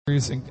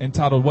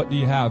entitled "What Do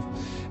You Have?"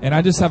 And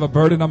I just have a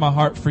burden on my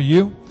heart for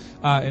you.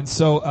 And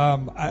so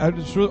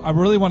I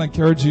really want to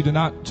encourage you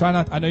to try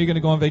not. I know you're going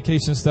to go on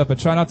vacation and stuff, but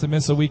try not to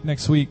miss a week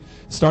next week,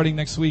 starting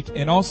next week,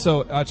 and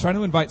also try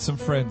to invite some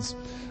friends.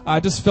 I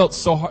just felt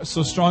so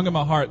strong in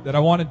my heart that I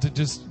wanted to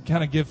just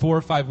kind of give 4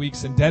 or 5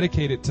 weeks and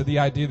dedicate it to the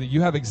idea that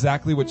you have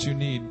exactly what you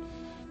need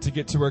to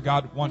get to where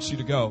God wants you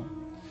to go.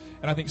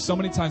 And I think so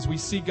many times we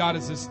see God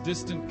as this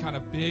distant, kind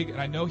of big, and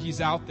I know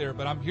He's out there,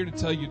 but I'm here to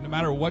tell you, no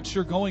matter what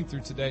you're going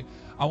through today,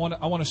 I want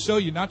to show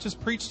you, not just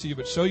preach to you,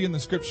 but show you in the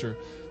Scripture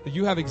that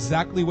you have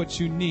exactly what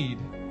you need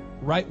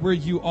right where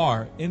you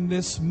are in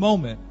this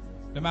moment,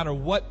 no matter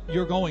what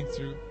you're going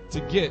through,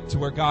 to get to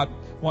where God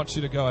wants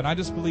you to go. And I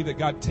just believe that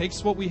God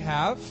takes what we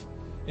have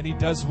and He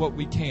does what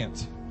we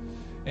can't.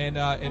 And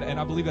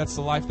I believe that's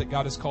the life that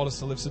God has called us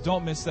to live. So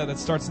don't miss that. That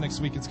starts next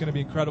week. It's going to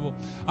be incredible.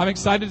 I'm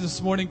excited this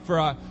morning for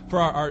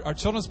our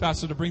children's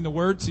pastor to bring the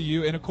word to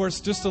you. And of course,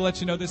 just to let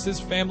you know, this is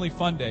Family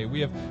Fun Day.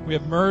 We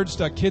have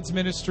merged kids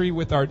ministry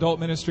with our adult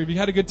ministry. Have you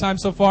had a good time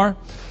so far?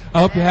 I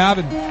hope you have.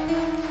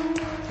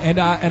 And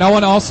I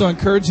want to also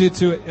encourage you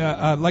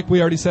to, like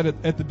we already said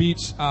at the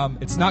beach,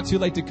 it's not too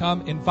late to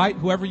come. Invite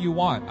whoever you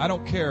want. I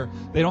don't care.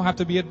 They don't have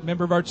to be a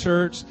member of our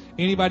church.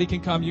 Anybody can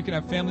come. You can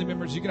have family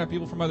members. You can have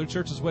people from other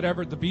churches,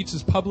 whatever. The beach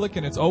is public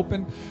and it's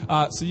open.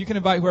 So you can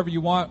invite whoever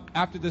you want.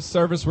 After this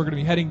service, we're going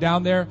to be heading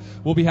down there.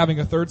 We'll be having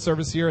a third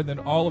service here, and then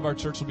all of our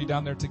church will be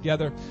down there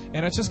together.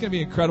 And it's just going to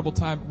be an incredible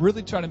time.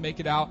 Really try to make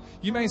it out.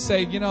 You may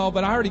say,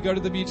 but I already go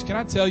to the beach. Can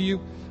I tell you,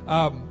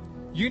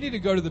 you need to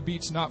go to the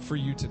beach not for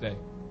you today.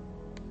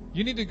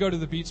 You need to go to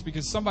the beach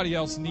because somebody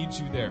else needs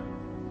you there.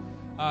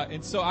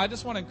 And so I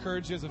just want to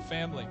encourage you as a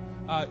family.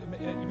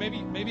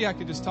 Maybe I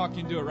could just talk you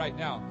into it right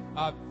now.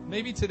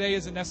 Maybe today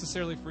isn't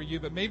necessarily for you,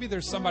 but maybe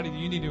there's somebody that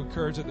you need to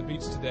encourage at the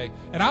beach today.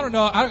 And I don't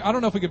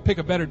know if we could pick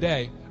a better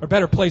day or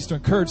better place to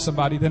encourage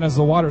somebody than as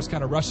the water's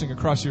kind of rushing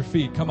across your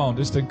feet. Come on,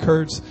 just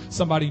encourage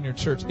somebody in your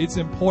church. It's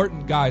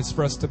important, guys,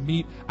 for us to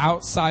meet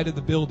outside of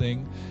the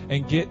building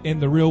and get in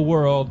the real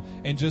world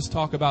and just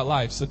talk about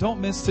life. So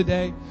don't miss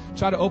today.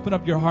 Try to open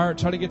up your heart.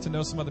 Try to get to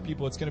know some other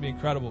people. It's going to be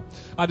incredible.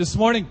 This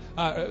morning,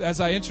 as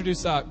I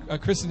introduce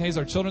Kristen Hayes,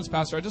 our children's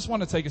pastor, I just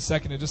want to take a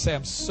second and just say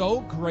I'm so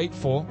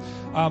grateful.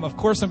 Of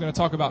course, I'm going to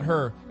talk about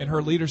her and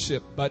her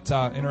leadership,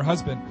 and her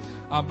husband.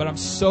 But I'm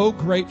so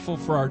grateful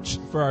for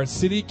our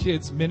City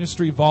Kids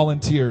Ministry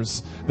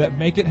volunteers that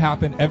make it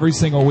happen every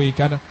single week.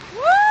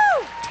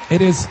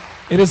 It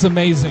is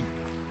amazing.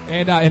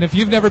 And if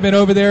you've never been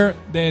over there,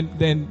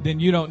 then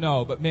you don't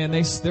know. But man,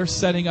 they're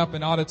setting up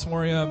an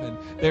auditorium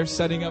and they're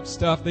setting up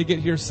stuff. They get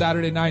here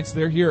Saturday nights.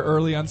 They're here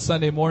early on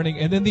Sunday morning.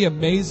 And then the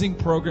amazing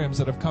programs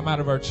that have come out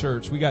of our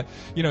church. We got,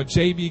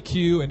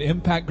 JBQ and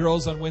Impact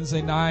Girls on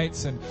Wednesday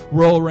nights and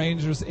Royal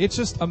Rangers. It's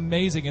just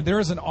amazing. And there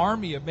is an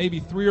army of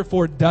maybe 3 or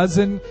 4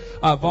 dozen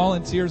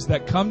volunteers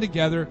that come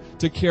together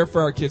to care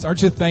for our kids.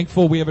 Aren't you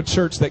thankful we have a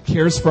church that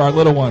cares for our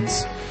little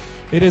ones?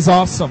 It is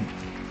awesome.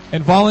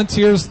 And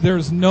volunteers,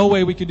 there's no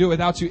way we could do it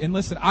without you. And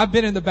listen, I've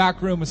been in the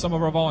back room with some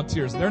of our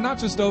volunteers. They're not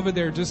just over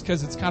there just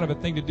because it's kind of a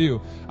thing to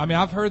do. I mean,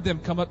 I've heard them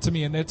come up to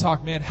me and they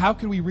talk, man, how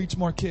can we reach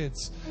more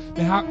kids?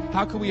 Man,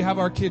 how can we have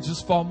our kids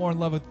just fall more in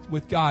love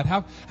with God?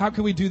 How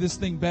can we do this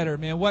thing better,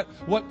 man? What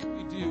can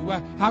we do?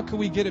 How can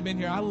we get them in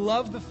here? I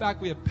love the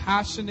fact we have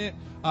passionate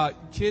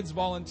kids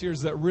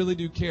volunteers that really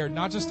do care,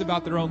 not just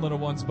about their own little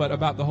ones, but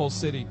about the whole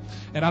city.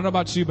 And I don't know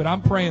about you, but I'm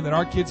praying that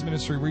our kids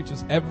ministry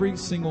reaches every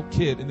single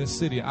kid in this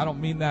city. I don't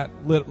mean that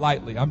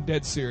lightly. I'm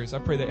dead serious. I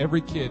pray that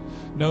every kid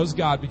knows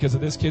God because of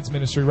this kids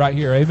ministry right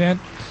here. Amen.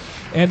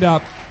 And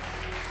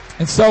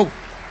so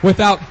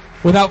without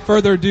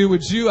further ado,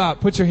 would you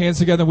put your hands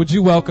together? Would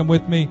you welcome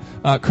with me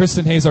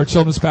Kristen Hayes, our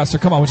children's pastor?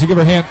 Come on, would you give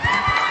her a hand?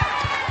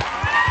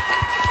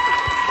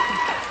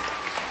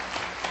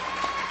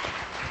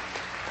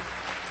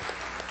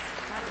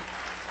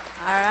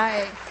 All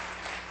right.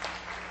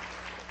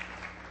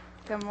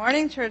 Good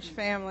morning, church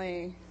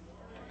family.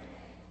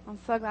 I'm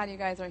so glad you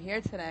guys are here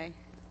today.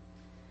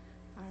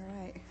 All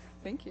right.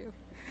 Thank you.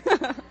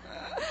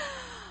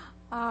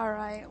 All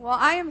right. Well,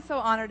 I am so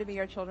honored to be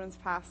your children's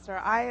pastor.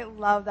 I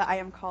love that I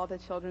am called to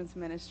children's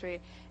ministry.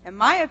 In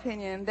my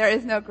opinion, there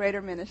is no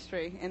greater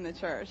ministry in the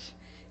church.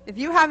 If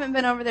you haven't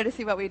been over there to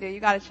see what we do, you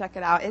got to check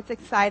it out. It's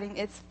exciting.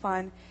 It's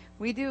fun.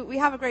 We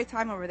have a great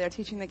time over there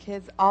teaching the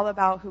kids all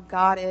about who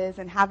God is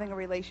and having a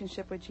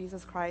relationship with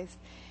Jesus Christ.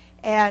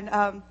 And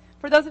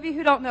for those of you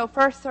who don't know,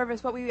 First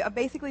Service, what we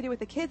basically do with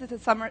the kids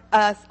is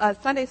a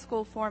Sunday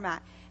school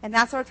format. And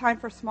that's our time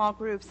for small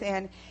groups.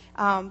 And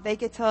they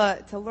get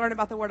to learn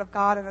about the Word of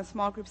God in a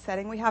small group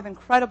setting. We have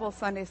incredible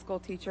Sunday school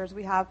teachers.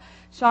 We have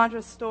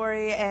Chandra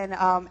Story and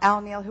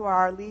Al Neal, who are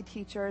our lead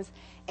teachers.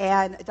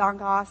 And Don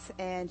Goss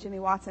and Jimmy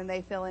Watson,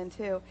 they fill in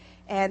too.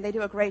 And they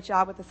do a great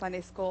job with the Sunday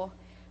school.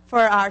 for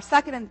our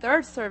second and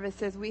third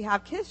services, we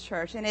have Kids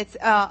Church. And it's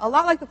a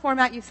lot like the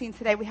format you've seen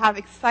today. We have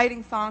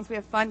exciting songs, we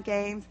have fun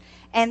games,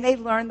 and they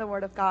learn the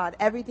Word of God.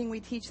 Everything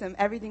we teach them,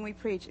 everything we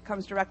preach, it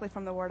comes directly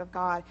from the Word of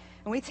God.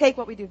 And we take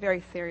what we do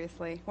very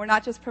seriously. We're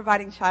not just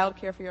providing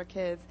childcare for your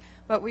kids,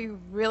 but we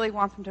really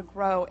want them to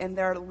grow in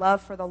their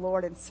love for the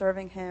Lord and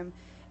serving Him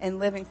and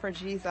living for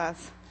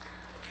Jesus.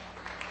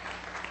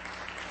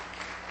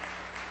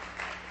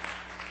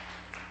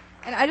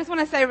 And I just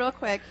want to say real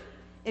quick,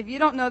 if you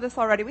don't know this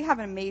already, we have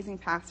amazing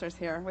pastors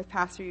here with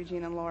Pastor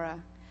Eugene and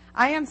Laura.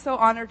 I am so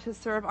honored to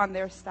serve on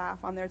their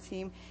staff, on their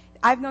team.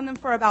 I've known them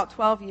for about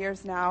 12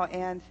 years now,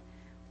 and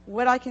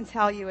what I can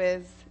tell you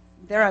is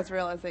they're as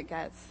real as it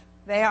gets.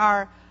 They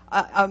are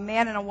a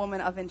man and a woman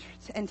of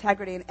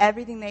integrity, and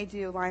everything they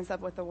do lines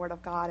up with the Word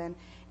of God,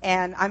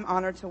 and I'm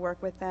honored to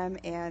work with them.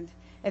 And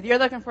if you're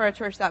looking for a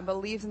church that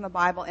believes in the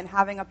Bible and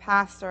having a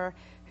pastor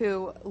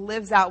who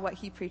lives out what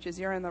he preaches,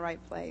 you're in the right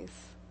place.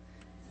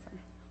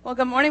 Well,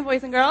 good morning,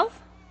 boys and girls.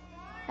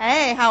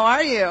 Hey, how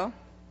are you?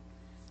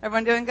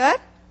 Everyone doing good?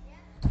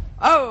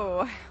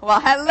 Oh,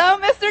 well, hello,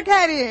 Mr.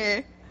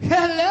 Kenny.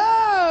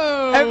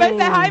 Hello. Everybody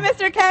say hi,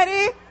 Mr.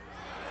 Kenny.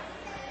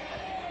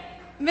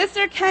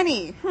 Mr.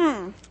 Kenny,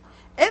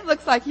 it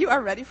looks like you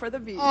are ready for the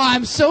beach. Oh,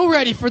 I'm so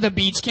ready for the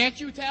beach. Can't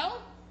you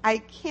tell? I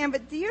can,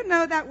 but do you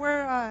know that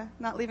we're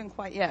not leaving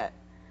quite yet?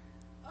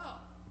 Oh.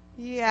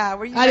 Yeah,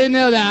 were you? I didn't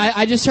know that.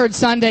 I just heard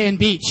Sunday and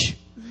beach.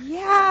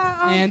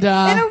 Yeah, and in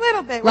a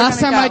little bit. Last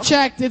time I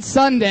checked, it's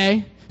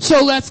Sunday.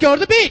 So let's go to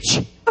the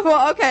beach.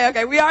 Well,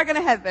 okay. We are going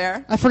to head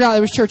there. I forgot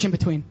there was church in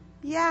between.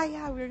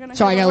 Yeah. We're going to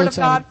Sorry, hear the I got Word a of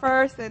little God excited.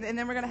 first, and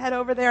then we're going to head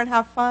over there and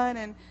have fun.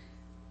 And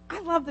I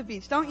love the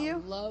beach, don't you?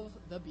 I love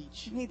the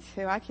beach. Me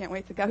too. I can't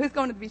wait to go. Who's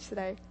going to the beach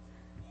today?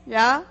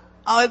 Yeah?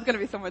 Oh, it's going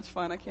to be so much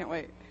fun. I can't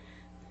wait.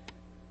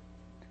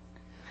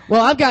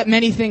 Well, I've got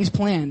many things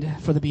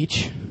planned for the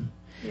beach.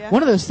 Yeah.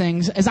 One of those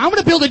things is I'm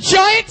going to build a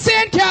giant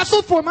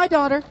sandcastle for my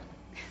daughter.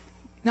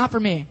 Not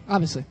for me,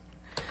 obviously.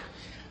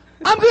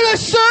 I'm going to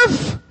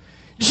surf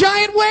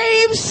giant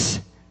waves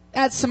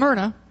at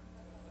Smyrna.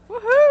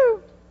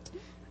 Woohoo!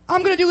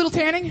 I'm going to do a little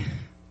tanning.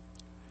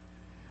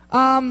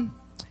 And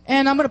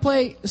I'm going to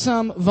play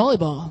some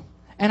volleyball.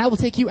 And I will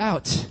take you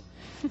out.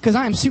 Because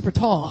I am super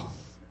tall.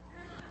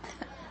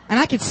 And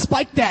I can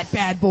spike that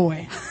bad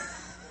boy.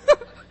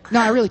 No,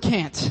 I really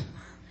can't.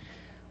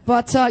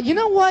 But you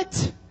know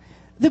what?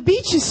 The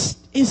beach is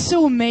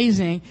so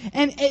amazing.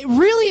 And it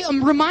really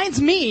reminds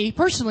me,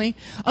 personally,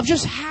 of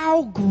just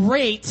how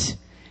great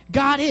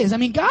God is. I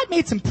mean, God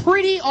made some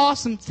pretty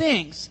awesome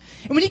things.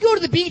 And when you go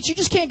to the beach, you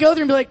just can't go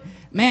there and be like,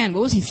 man,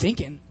 what was he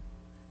thinking?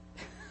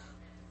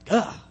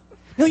 Ugh.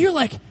 No, you're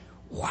like,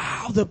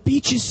 wow, the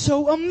beach is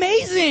so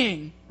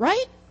amazing,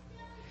 right?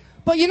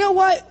 But you know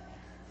what?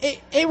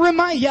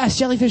 Yes,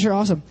 jellyfish are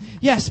awesome.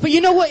 Yes, but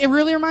you know what it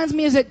really reminds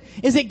me is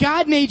that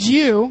God made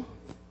you,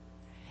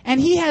 and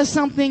He has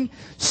something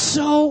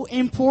so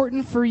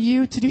important for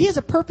you to do. He has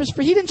a purpose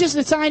for you. He didn't just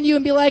assign you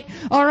and be like,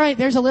 all right,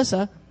 there's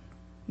Alyssa.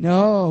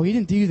 No, He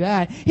didn't do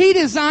that. He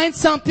designed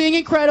something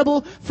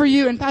incredible for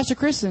you, and Pastor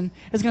Kristen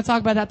is going to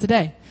talk about that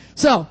today.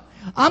 So,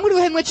 I'm going to go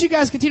ahead and let you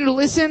guys continue to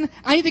listen.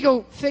 I need to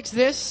go fix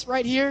this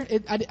right here.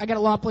 I got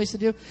a lot of place to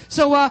do.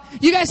 So,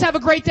 you guys have a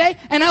great day,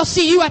 and I'll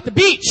see you at the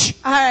beach.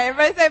 All right,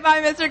 everybody say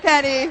bye, Mr.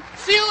 Kenny.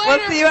 See you later.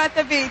 We'll see you at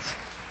the beach.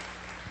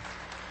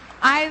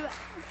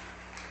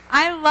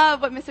 I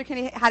love what Mr.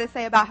 Kenny had to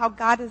say about how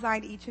God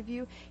designed each of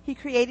you. He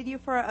created you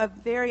for a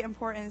very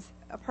important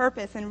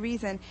purpose and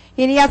reason.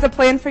 And He has a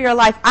plan for your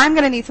life. I'm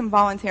going to need some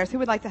volunteers. Who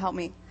would like to help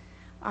me?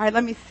 All right,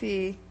 let me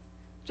see.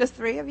 Just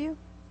 3 of you?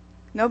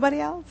 Nobody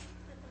else?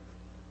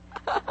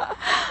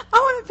 I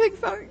want to pick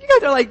some. You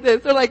guys are like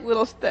this. They're like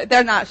little.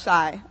 They're not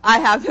shy. I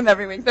have them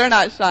every week. They're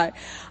not shy.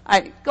 All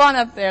right, go on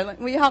up there.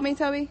 Will you help me,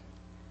 Toby?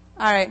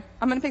 All right,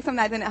 I'm going to pick some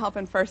that didn't help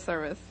in first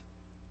service.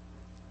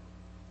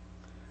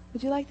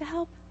 Would you like to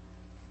help?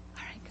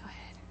 All right, go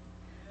ahead.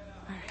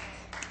 All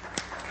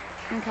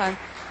right. Okay,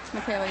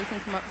 Michaela, you can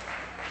come up.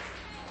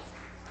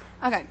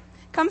 Okay,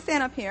 come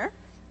stand up here.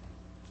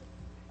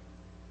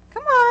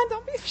 Come on,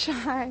 don't be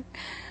shy.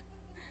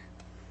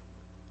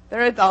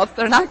 They're adults.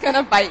 They're not going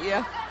to bite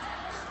you.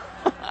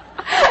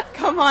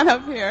 Come on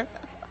up here.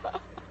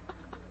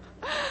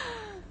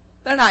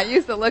 They're not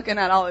used to looking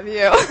at all of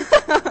you. All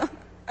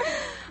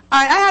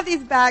right, I have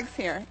these bags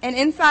here. And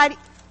inside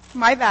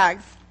my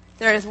bags,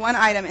 there is one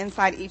item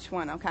inside each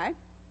one, okay?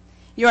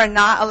 You are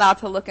not allowed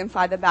to look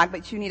inside the bag,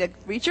 but you need to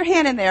reach your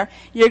hand in there.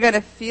 You're going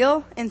to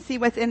feel and see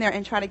what's in there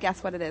and try to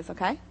guess what it is,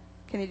 okay?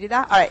 Can you do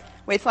that? All right,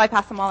 wait till I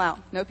pass them all out.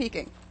 No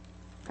peeking,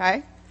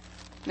 okay?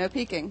 No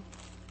peeking.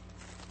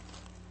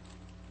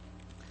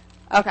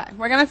 Okay,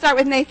 we're going to start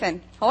with Nathan.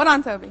 Hold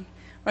on, Toby.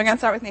 We're going to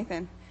start with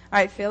Nathan. All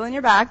right, feel in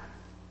your bag.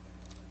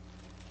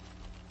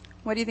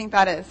 What do you think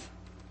that is?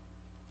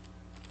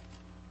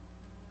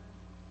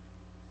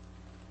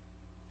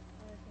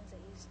 Things I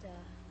used to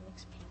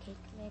mix pancake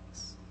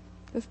mix.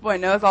 This boy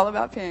knows all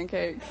about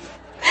pancakes.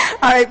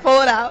 All right,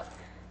 pull it out.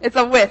 It's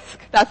a whisk.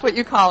 That's what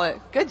you call it.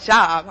 Good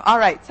job. All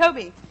right,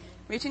 Toby,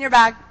 reach in your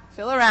bag,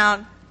 feel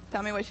around.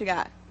 Tell me what you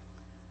got.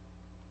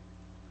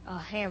 A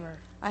hammer.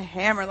 A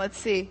hammer. Let's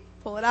see.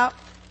 Pull it out.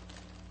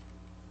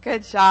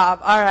 Good job.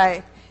 All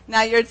right.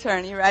 Now your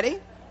turn. You ready?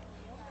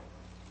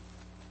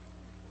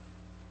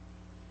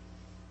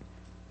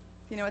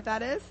 You know what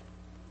that is?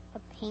 A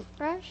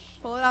paintbrush.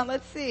 Pull it out.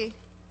 Let's see.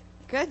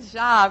 Good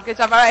job. Good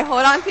job. All right.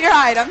 Hold on to your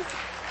items.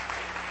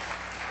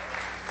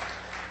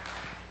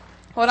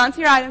 Hold on to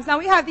your items. Now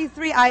we have these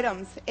 3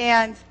 items,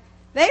 and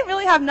they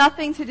really have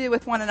nothing to do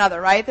with one another,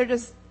 right? They're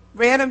just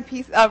random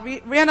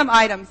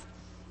items.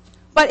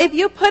 But if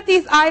you put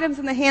these items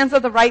in the hands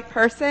of the right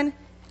person,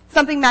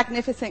 something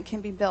magnificent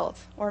can be built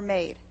or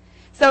made.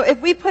 So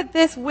if we put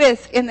this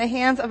whisk in the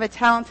hands of a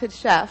talented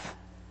chef,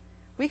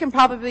 we can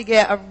probably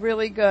get a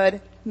really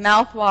good,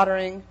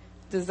 mouth-watering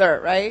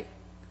dessert, right?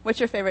 What's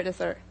your favorite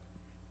dessert?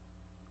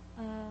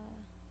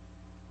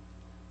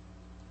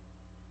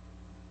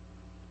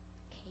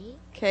 Cake.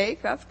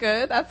 Cake. That's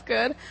good. That's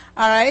good.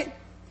 All right.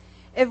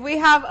 If we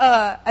have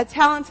a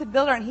talented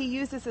builder and he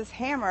uses his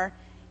hammer,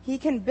 he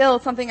can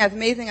build something as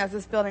amazing as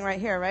this building right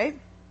here, right?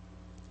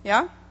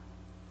 Yeah?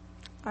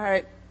 All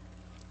right.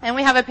 And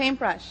we have a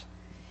paintbrush.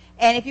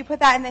 And if you put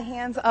that in the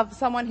hands of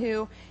someone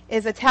who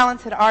is a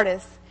talented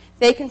artist,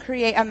 they can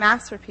create a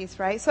masterpiece,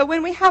 right? So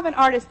when we have an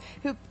artist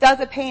who does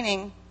a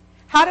painting,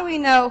 how do we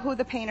know who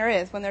the painter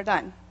is when they're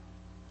done?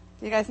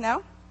 Do you guys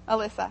know?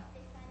 Alyssa.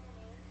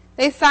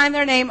 They sign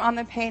their name on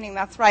the painting.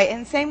 That's right.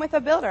 And same with a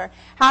builder.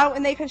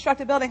 When they construct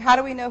a building, how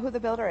do we know who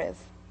the builder is?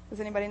 Does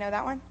anybody know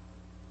that one?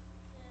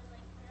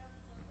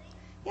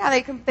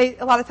 Yeah,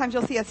 a lot of times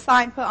you'll see a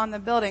sign put on the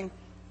building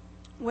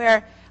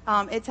where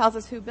it tells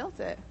us who built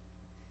it.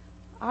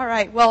 All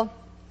right. Well,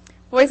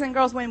 boys and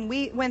girls, when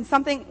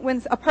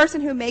a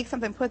person who makes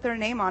something put their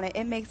name on it,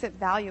 it makes it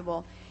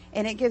valuable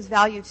and it gives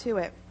value to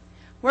it.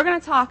 We're going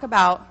to talk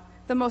about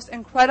the most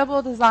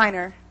incredible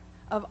designer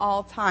of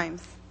all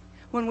times.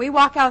 When we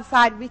walk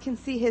outside, we can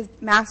see his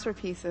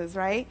masterpieces,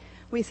 right?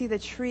 We see the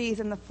trees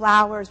and the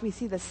flowers. We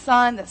see the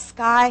sun, the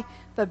sky,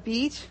 the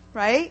beach,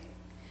 right?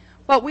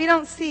 But we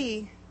don't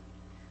see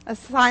a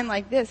sign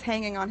like this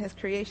hanging on his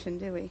creation,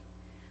 do we?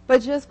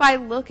 But just by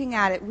looking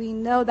at it, we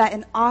know that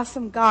an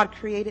awesome God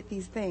created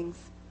these things.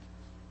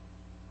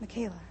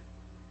 Michaela,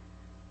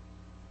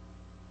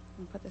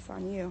 I'm going to put this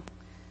on you.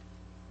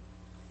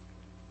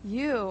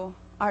 You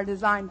are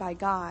designed by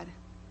God.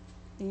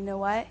 And you know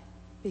what?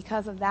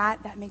 Because of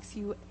that, that makes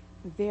you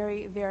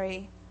very,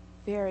 very,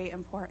 very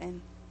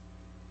important.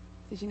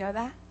 Did you know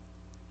that?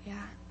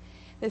 Yeah.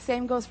 The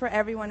same goes for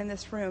everyone in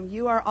this room.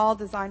 You are all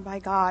designed by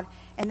God,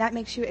 and that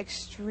makes you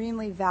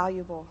extremely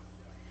valuable.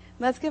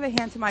 Let's give a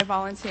hand to my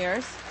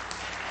volunteers.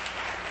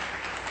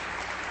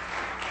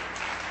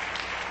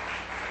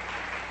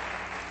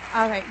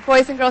 All right,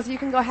 boys and girls, you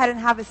can go ahead and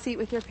have a seat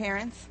with your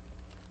parents.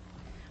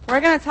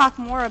 We're going to talk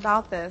more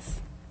about this.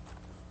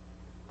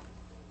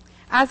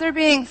 As they're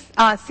being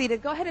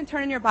seated, go ahead and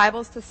turn in your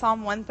Bibles to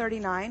Psalm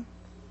 139.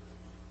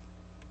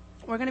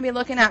 We're going to be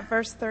looking at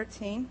verse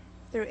 13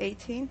 through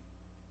 18.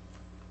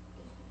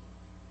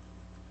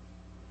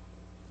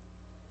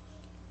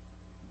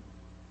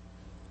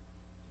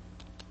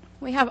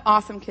 We have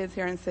awesome kids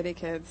here in City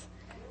Kids.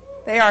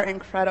 They are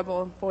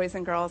incredible boys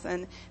and girls,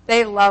 and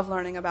they love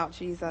learning about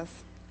Jesus.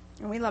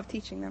 And we love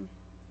teaching them.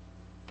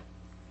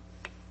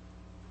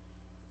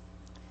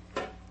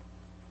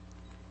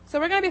 So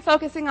we're going to be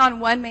focusing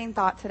on one main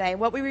thought today,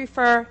 what we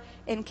refer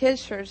in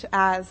Kids Church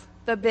as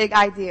the big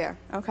idea,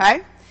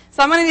 okay?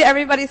 So I'm going to need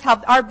everybody's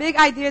help. Our big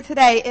idea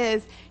today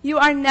is you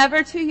are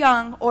never too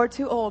young or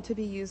too old to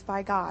be used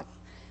by God.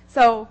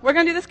 So we're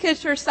going to do this Kids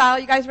Church style.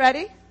 You guys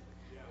ready?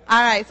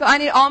 All right, so I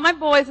need all my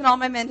boys and all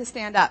my men to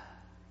stand up.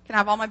 Can I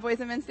have all my boys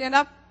and men stand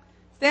up?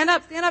 Stand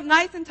up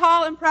nice and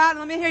tall and proud. And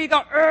let me hear you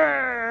go,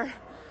 "Urgh."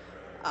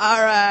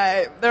 All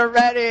right, they're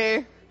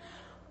ready.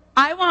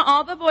 I want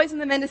all the boys and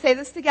the men to say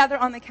this together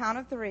on the count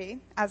of 3,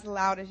 as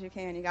loud as you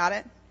can. You got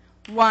it?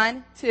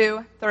 1,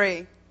 2, 3.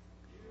 You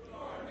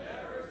are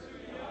never too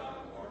young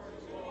or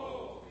too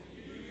old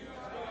to be used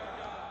by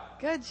God.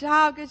 Good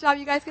job, good job.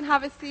 You guys can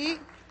have a seat.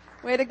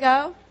 Way to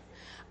go.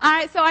 All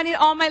right, so I need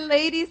all my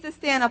ladies to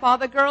stand up, all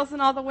the girls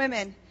and all the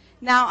women.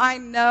 Now, I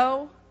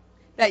know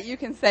that you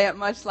can say it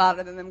much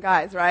louder than them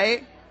guys,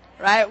 right?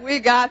 Right? We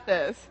got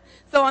this.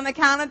 So on the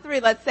count of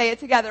 3, let's say it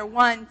together.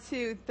 1,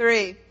 2, 3.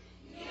 You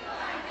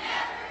are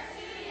never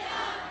too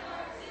young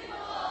or too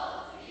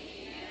old to be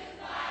used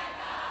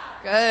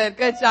by God.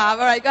 Good job.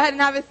 All right, go ahead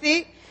and have a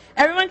seat.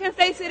 Everyone can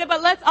stay seated,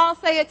 but let's all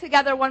say it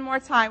together one more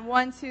time.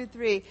 1, 2,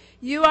 3.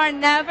 You are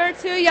never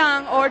too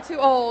young or too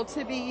old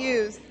to be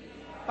used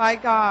by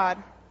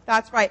God.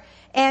 That's right.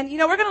 And,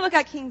 we're going to look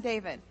at King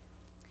David.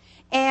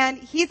 And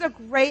he's a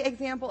great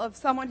example of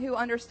someone who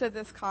understood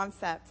this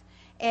concept.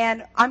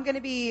 And I'm going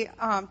to be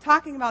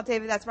talking about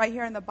David. That's right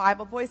here in the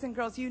Bible. Boys and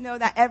girls, you know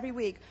that every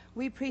week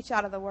we preach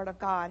out of the Word of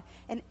God.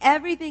 And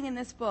everything in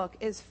this book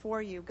is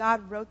for you.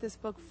 God wrote this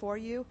book for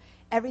you.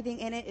 Everything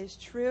in it is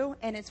true,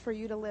 and it's for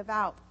you to live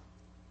out.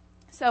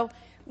 So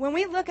when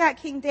we look at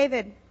King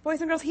David, boys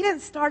and girls, he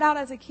didn't start out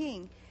as a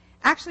king.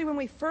 Actually, when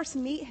we first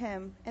meet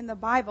him in the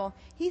Bible,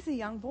 he's a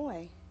young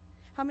boy.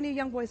 How many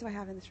young boys do I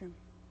have in this room?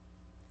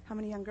 How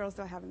many young girls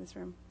do I have in this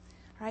room?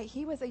 All right,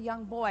 he was a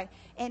young boy,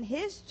 and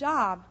his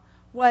job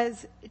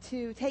was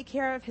to take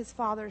care of his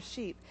father's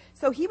sheep.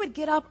 So he would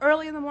get up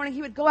early in the morning,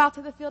 he would go out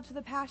to the field, to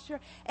the pasture,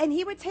 and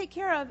he would take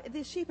care of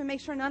the sheep and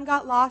make sure none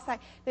got lost,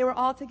 that they were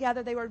all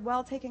together, they were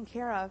well taken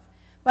care of.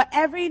 But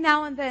every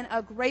now and then,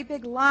 a great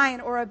big lion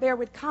or a bear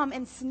would come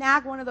and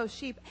snag one of those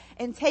sheep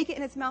and take it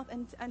in its mouth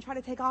and try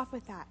to take off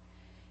with that.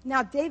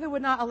 Now, David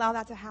would not allow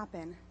that to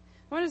happen.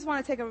 I just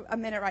want to take a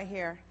minute right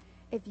here.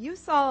 If you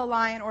saw a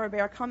lion or a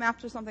bear come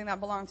after something that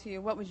belonged to you,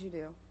 what would you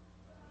do?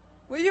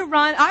 Will you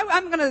run?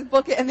 I'm going to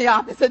book it in the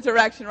opposite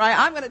direction, right?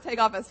 I'm going to take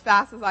off as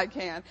fast as I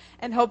can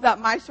and hope that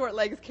my short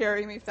legs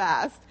carry me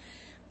fast.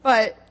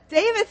 But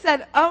David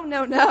said, oh,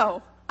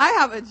 no. I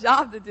have a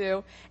job to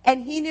do.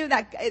 And he knew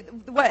that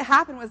what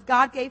happened was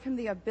God gave him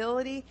the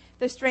ability,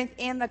 the strength,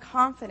 and the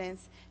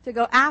confidence to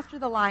go after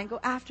the lion, go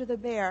after the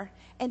bear,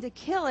 and to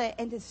kill it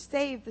and to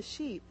save the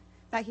sheep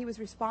that he was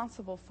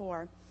responsible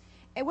for.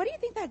 And what do you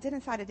think that did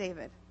inside of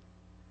David?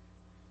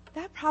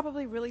 That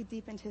probably really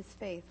deepened his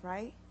faith,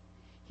 right?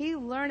 He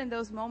learned in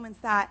those moments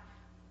that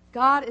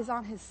God is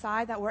on his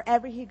side, that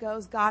wherever he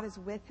goes, God is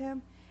with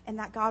him, and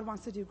that God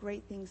wants to do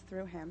great things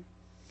through him.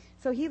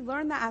 So he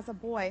learned that as a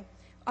boy.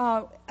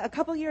 A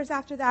couple years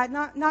after that,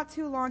 not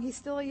too long, he's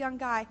still a young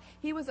guy,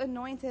 he was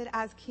anointed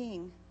as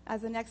king,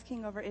 as the next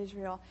king over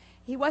Israel.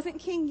 He wasn't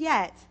king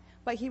yet,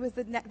 but he was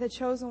the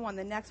chosen one,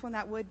 the next one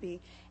that would be.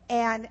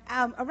 And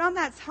around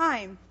that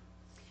time,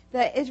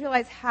 the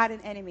Israelites had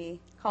an enemy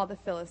called the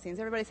Philistines.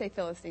 Everybody say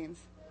Philistines.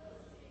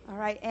 All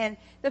right, and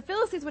the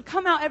Philistines would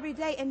come out every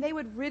day and they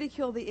would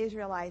ridicule the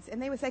Israelites.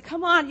 And they would say,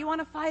 come on, you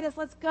want to fight us?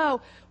 Let's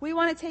go. We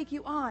want to take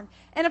you on.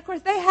 And of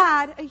course, they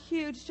had a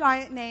huge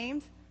giant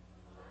named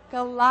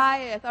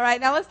Goliath. All right,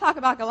 now let's talk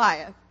about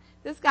Goliath.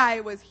 This guy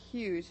was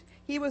huge.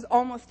 He was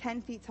almost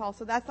 10 feet tall,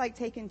 so that's like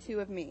taking two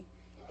of me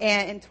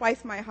and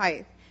twice my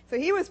height. So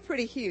he was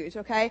pretty huge,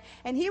 okay?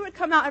 And he would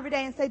come out every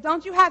day and say,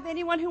 don't you have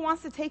anyone who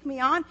wants to take me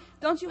on?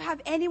 Don't you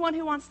have anyone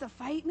who wants to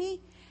fight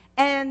me?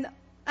 And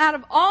out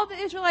of all the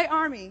Israelite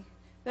army,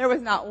 there was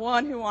not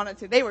one who wanted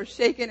to. They were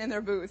shaking in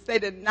their boots. They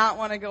did not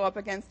want to go up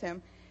against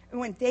him. And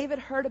when David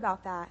heard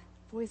about that,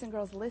 boys and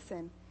girls,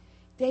 listen.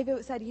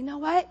 David said, you know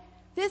what?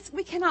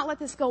 We cannot let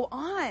this go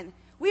on.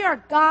 We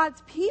are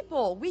God's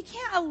people. We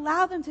can't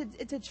allow them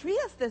to treat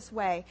us this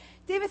way.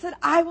 David said,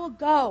 I will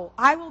go.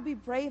 I will be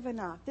brave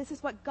enough. This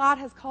is what God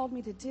has called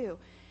me to do.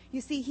 You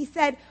see, he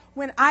said,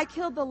 when I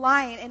killed the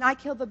lion and I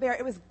killed the bear,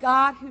 it was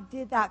God who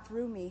did that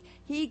through me.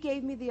 He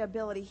gave me the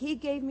ability. He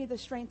gave me the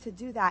strength to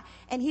do that.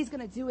 And he's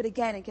going to do it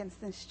again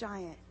against this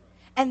giant.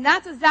 And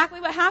that's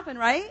exactly what happened,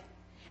 right?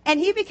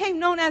 And he became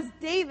known as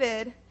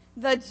David,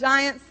 the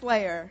giant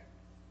slayer.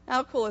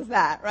 How cool is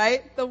that,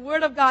 right? The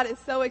word of God is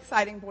so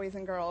exciting, boys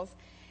and girls.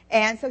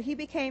 And so he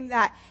became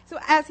that. So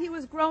as he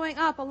was growing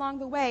up along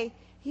the way,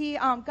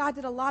 God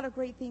did a lot of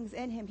great things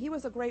in him. He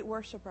was a great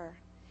worshiper.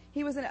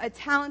 He was a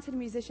talented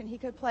musician. He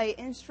could play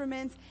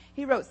instruments.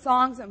 He wrote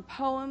songs and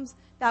poems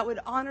that would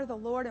honor the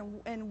Lord,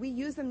 and we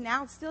use them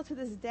now still to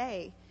this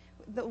day.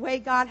 The way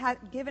God had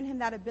given him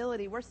that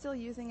ability, we're still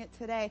using it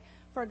today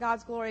for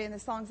God's glory in the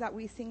songs that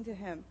we sing to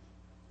him.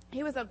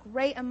 He was a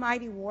great and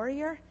mighty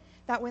warrior,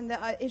 that when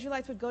the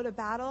Israelites would go to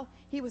battle,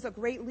 he was a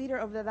great leader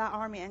over that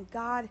army, and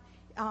God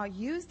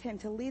used him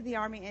to lead the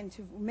army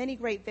into many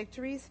great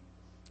victories.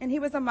 And he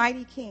was a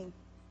mighty king.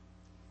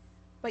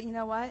 But you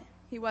know what?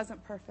 He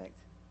wasn't perfect.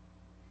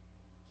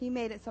 He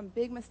made some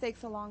big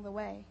mistakes along the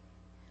way.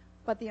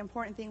 But the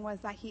important thing was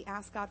that he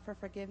asked God for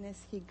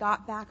forgiveness. He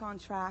got back on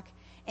track,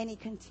 and he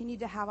continued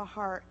to have a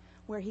heart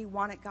where he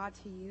wanted God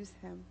to use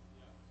him.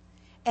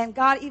 And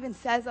God even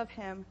says of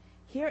him,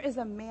 here is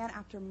a man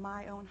after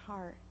my own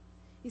heart.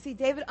 You see,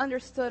 David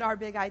understood our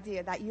big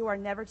idea that you are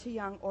never too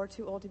young or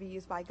too old to be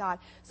used by God.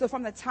 So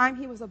from the time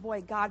he was a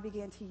boy, God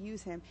began to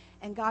use him,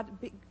 and God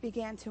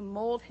began to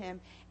mold him,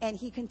 and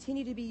he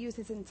continued to be used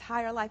his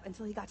entire life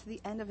until he got to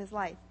the end of his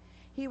life.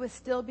 He was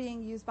still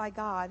being used by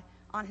God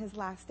on his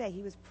last day.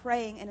 He was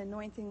praying and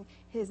anointing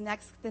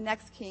the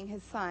next king,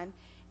 his son,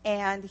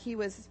 and he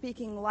was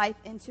speaking life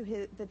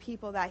into the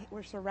people that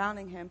were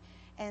surrounding him.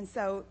 And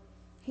so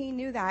he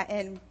knew that,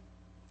 and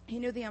he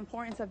knew the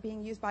importance of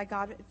being used by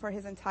God for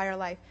his entire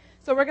life.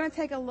 So we're going to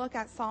take a look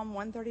at Psalm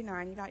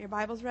 139. You got your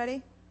Bibles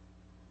ready?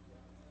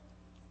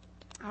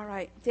 All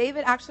right.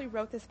 David actually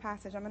wrote this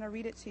passage. I'm going to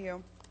read it to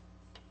you.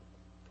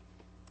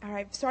 All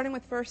right, starting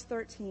with verse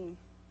 13.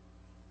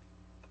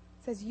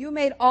 It says, you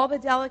made all the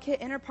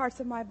delicate inner parts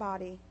of my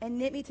body and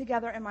knit me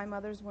together in my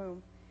mother's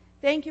womb.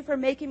 Thank you for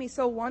making me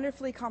so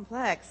wonderfully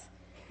complex.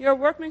 Your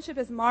workmanship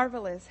is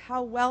marvelous.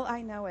 How well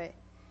I know it.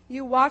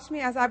 You watched me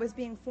as I was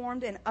being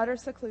formed in utter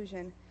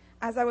seclusion,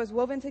 as I was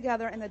woven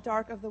together in the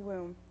dark of the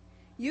womb.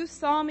 You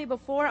saw me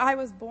before I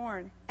was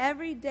born.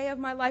 Every day of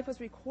my life was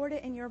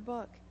recorded in your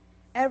book.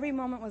 Every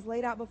moment was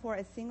laid out before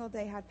a single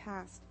day had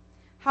passed.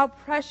 How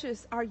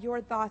precious are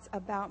your thoughts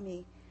about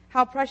me.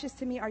 How precious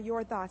to me are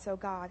your thoughts, O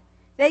God.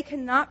 They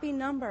cannot be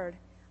numbered.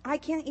 I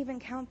can't even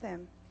count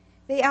them.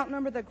 They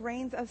outnumber the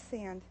grains of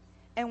sand.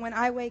 And when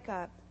I wake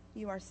up,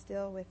 you are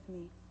still with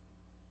me.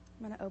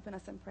 I'm going to open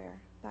us in prayer.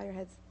 Bow your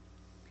heads.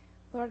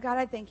 Lord God,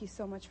 I thank you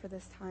so much for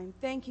this time.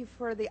 Thank you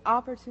for the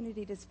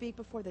opportunity to speak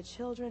before the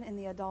children and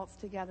the adults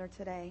together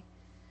today.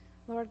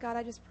 Lord God,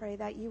 I just pray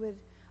that you would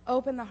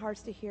open the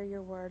hearts to hear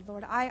your word.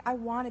 Lord, I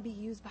want to be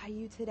used by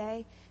you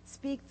today.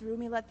 Speak through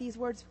me. Let these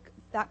words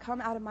that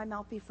come out of my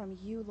mouth be from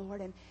you,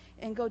 Lord,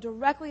 and go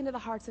directly into the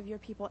hearts of your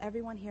people,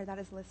 everyone here that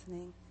is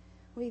listening.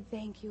 We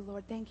thank you,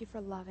 Lord. Thank you for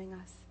loving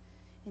us.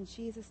 In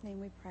Jesus' name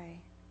we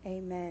pray.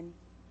 Amen.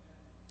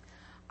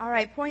 All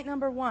right, point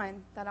number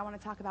 1 that I want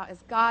to talk about is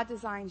God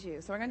designed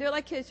you. So we're going to do it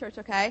like kids' church,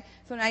 okay?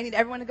 So now I need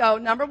everyone to go,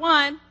 number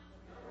 1.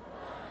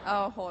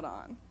 Oh, hold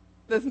on.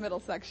 This middle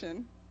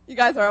section. You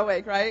guys are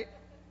awake, right?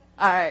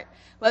 All right,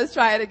 let's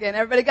try it again.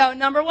 Everybody go,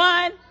 number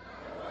 1.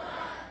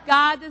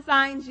 God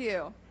designed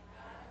you.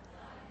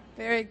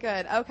 Very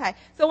good. Okay,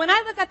 so when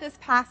I look at this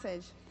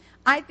passage,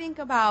 I think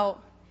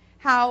about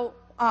how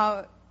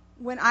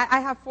when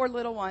I have 4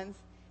 little ones,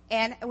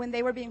 and when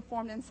they were being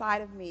formed inside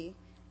of me,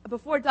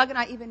 before Doug and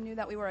I even knew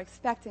that we were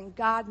expecting,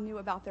 God knew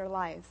about their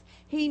lives.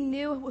 He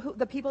knew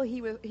the people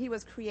he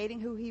was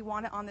creating, who he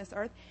wanted on this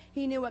earth.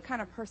 He knew what kind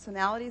of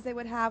personalities they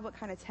would have, what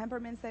kind of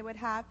temperaments they would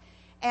have.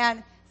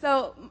 And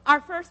so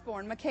our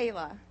firstborn,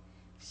 Michaela,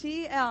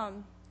 she's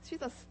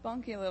a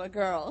spunky little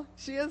girl.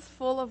 She is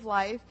full of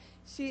life.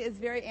 She is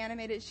very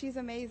animated. She's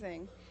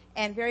amazing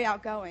and very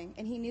outgoing.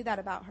 And he knew that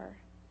about her.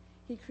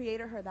 He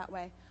created her that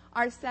way.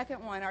 Our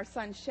second one, our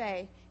son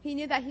Shay, he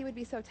knew that he would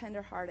be so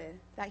tenderhearted,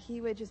 that he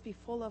would just be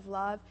full of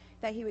love,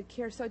 that he would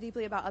care so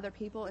deeply about other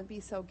people and be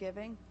so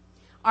giving.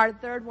 Our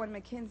third one,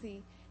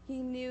 Mackenzie, he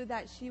knew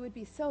that she would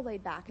be so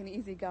laid back and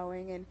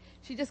easygoing, and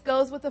she just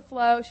goes with the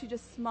flow. She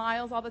just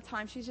smiles all the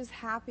time. She's just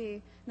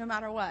happy no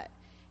matter what.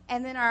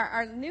 And then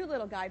our new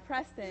little guy,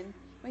 Preston,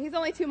 well, he's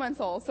only 2 months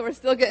old, so we're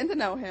still getting to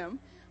know him,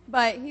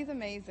 but he's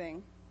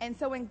amazing. And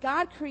so when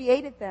God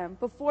created them,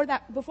 before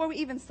we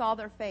even saw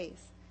their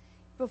face,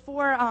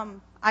 before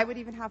I would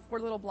even have 4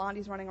 little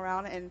blondies running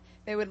around and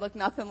they would look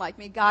nothing like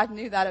me, God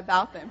knew that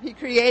about them. He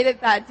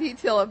created that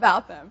detail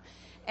about them.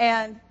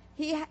 And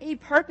he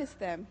purposed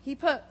them. He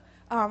put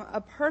a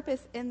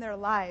purpose in their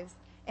lives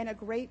and a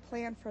great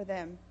plan for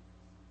them.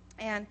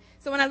 And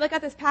so when I look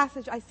at this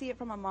passage, I see it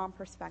from a mom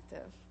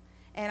perspective.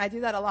 And I do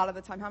that a lot of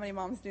the time. How many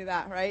moms do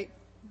that, right?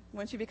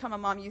 Once you become a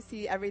mom, you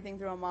see everything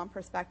through a mom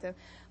perspective.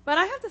 But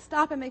I have to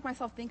stop and make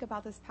myself think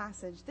about this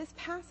passage. This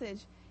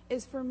passage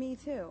is for me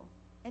too.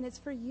 And it's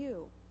for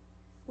you.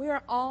 We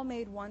are all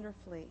made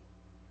wonderfully.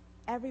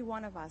 Every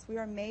one of us. We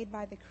are made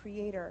by the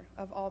Creator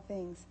of all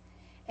things.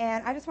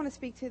 And I just want to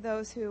speak to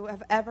those who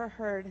have ever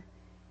heard,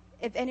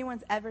 if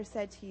anyone's ever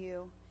said to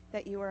you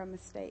that you are a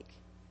mistake,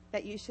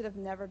 that you should have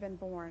never been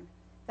born.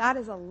 That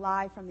is a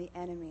lie from the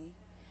enemy.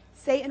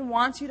 Satan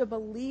wants you to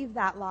believe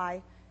that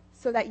lie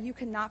so that you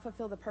cannot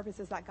fulfill the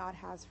purposes that God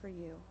has for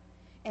you.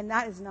 And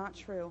that is not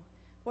true.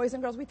 Boys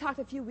and girls, we talked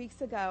a few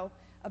weeks ago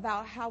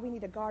about how we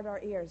need to guard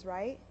our ears,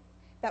 right?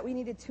 That we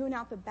need to tune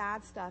out the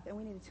bad stuff and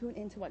we need to tune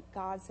into what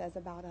God says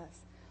about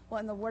us.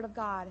 Well, in the Word of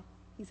God,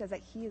 he says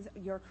that he is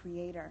your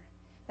creator,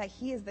 that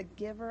he is the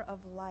giver of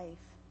life,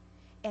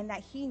 and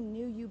that he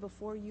knew you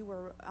before you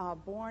were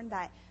born,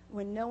 that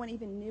when no one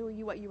even knew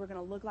you, what you were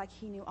going to look like,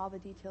 he knew all the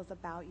details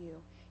about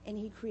you. And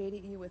he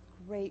created you with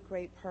great,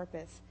 great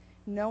purpose.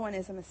 No one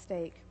is a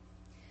mistake.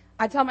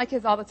 I tell my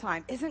kids all the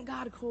time, isn't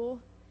God cool?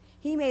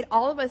 He made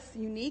all of us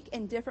unique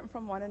and different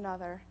from one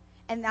another.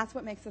 And that's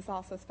what makes us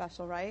all so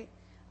special, right?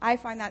 I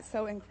find that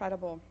so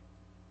incredible.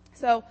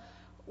 So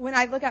when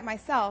I look at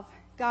myself,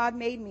 God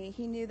made me.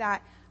 He knew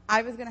that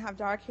I was going to have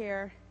dark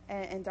hair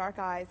and dark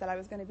eyes, that I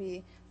was going to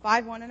be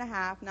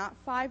 5'1.5", not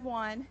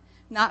 5'1",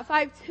 not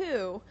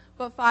 5'2",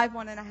 but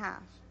 5'1.5".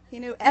 He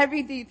knew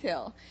every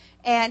detail.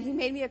 And he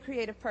made me a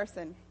creative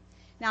person.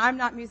 Now, I'm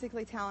not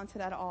musically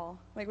talented at all.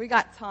 Like, we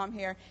got Tom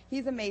here.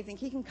 He's amazing.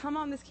 He can come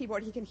on this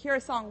keyboard. He can hear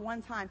a song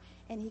one time,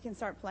 and he can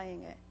start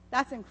playing it.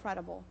 That's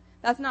incredible.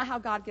 That's not how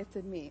God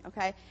gifted me,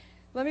 okay?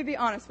 Let me be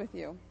honest with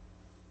you.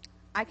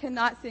 I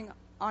cannot sing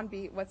on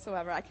beat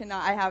whatsoever. I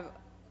cannot.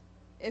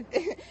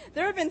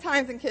 There have been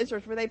times in kids'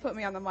 church where they put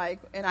me on the mic,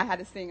 and I had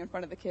to sing in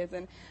front of the kids,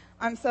 and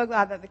I'm so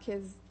glad that the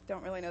kids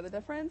don't really know the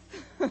difference.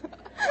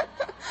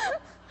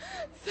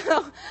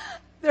 So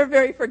they're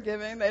very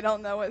forgiving. They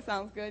don't know what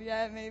sounds good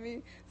yet,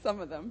 maybe, some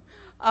of them.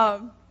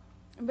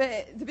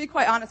 But to be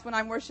quite honest, when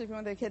I'm worshiping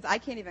with the kids, I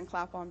can't even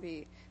clap on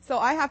beat. So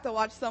I have to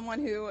watch someone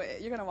who,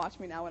 you're going to watch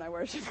me now when I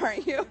worship,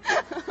 aren't you?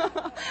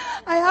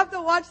 I have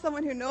to watch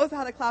someone who knows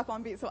how to clap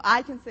on beat so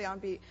I can stay on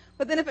beat.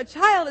 But then if a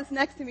child is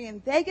next to me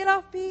and they get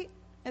off beat,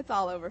 it's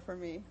all over for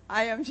me.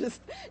 I'm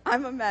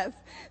a mess.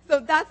 So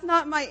that's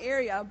not my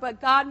area, but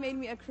God made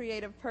me a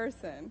creative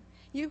person.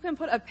 You can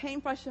put a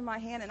paintbrush in my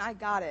hand and I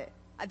got it.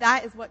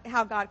 That is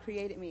how God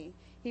created me.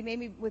 He made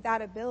me with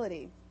that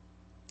ability.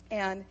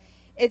 And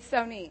it's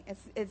so neat.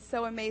 It's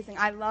so amazing.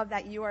 I love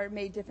that you are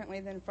made differently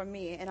than from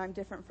me, and I'm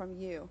different from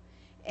you.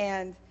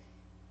 And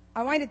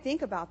I want you to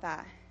think about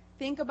that.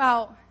 Think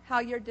about how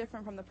you're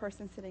different from the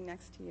person sitting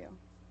next to you.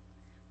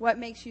 What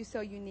makes you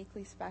so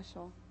uniquely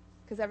special?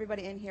 Because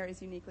everybody in here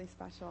is uniquely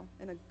special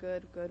in a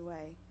good, good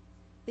way.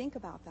 Think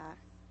about that.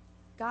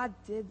 God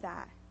did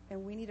that,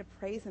 and we need to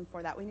praise him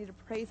for that. We need to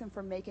praise him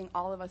for making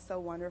all of us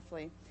so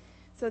wonderfully.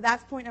 So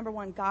that's point number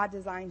 1. God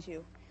designed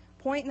you.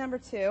 Point number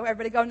 2.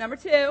 Everybody go number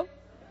 2.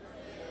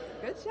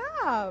 Good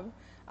job.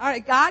 All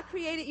right, God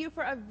created you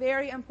for a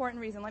very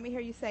important reason. Let me hear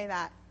you say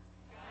that.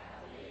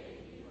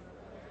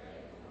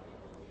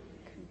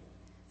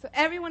 So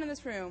everyone in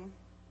this room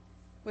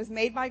was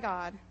made by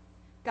God.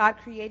 God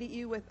created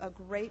you with a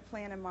great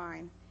plan in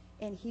mind,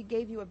 and he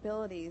gave you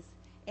abilities,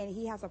 and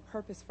he has a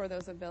purpose for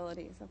those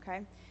abilities,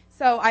 okay?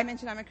 So I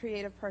mentioned I'm a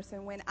creative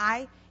person. When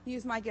I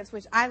use my gifts,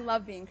 which I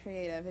love being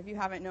creative, if you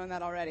haven't known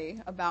that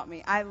already about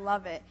me, I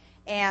love it,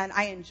 and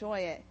I enjoy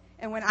it.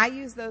 And when I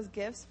use those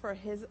gifts for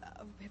his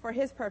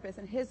purpose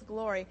and his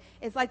glory,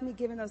 it's like me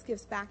giving those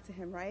gifts back to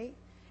him, right?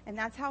 And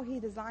that's how he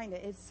designed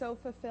it. It's so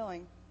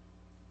fulfilling.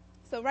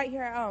 So right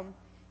here at home,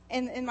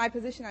 in my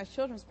position as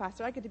children's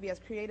pastor, I get to be as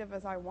creative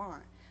as I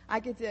want. I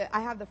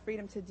have the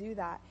freedom to do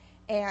that.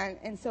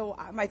 And so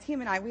my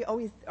team and I, we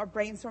always are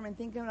brainstorming,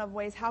 thinking of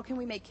ways, how can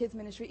we make kids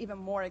ministry even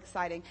more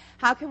exciting?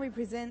 How can we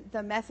present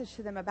the message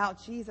to them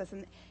about Jesus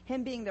and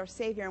him being their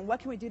Savior? And what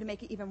can we do to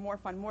make it even more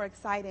fun, more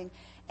exciting?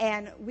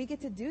 And we get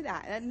to do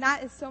that. And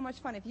that is so much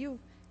fun. If you've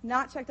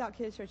not checked out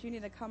Kids Church, you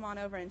need to come on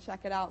over and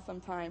check it out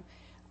sometime.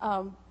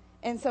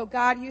 And so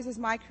God uses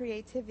my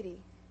creativity.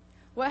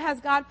 What has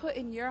God put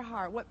in your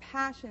heart? What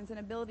passions and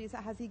abilities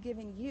has he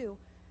given you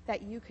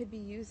that you could be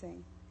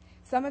using?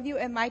 Some of you,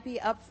 it might be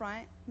up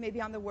front,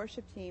 maybe on the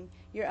worship team.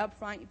 You're up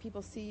front,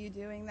 people see you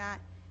doing that.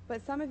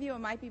 But some of you, it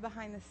might be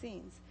behind the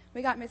scenes.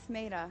 We got Miss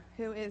Maida,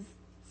 who is,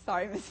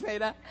 sorry, Miss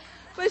Maida,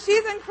 but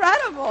she's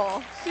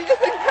incredible. She is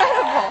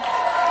incredible.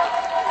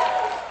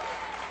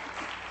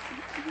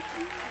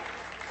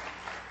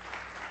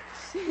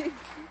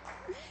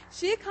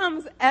 She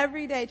comes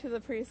every day to the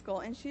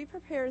preschool, and she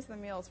prepares the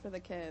meals for the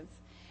kids.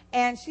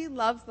 And she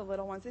loves the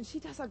little ones, and she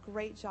does a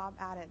great job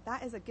at it.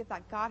 That is a gift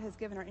that God has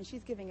given her, and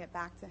she's giving it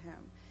back to him.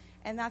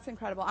 And that's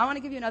incredible. I want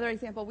to give you another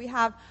example. We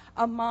have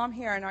a mom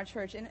here in our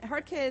church, and her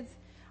kids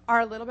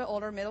are a little bit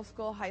older, middle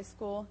school, high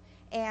school.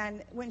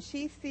 And when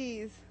she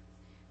sees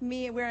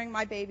me wearing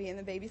my baby in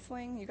the baby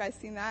sling, you guys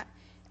seen that?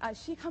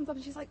 She comes up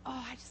and she's like,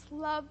 oh, I just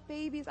love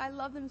babies. I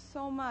love them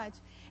so much.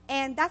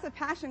 And that's a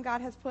passion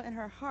God has put in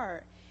her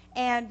heart.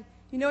 And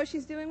you know what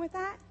she's doing with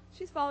that?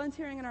 She's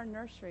volunteering in our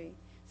nursery.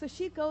 So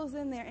she goes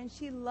in there and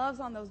she loves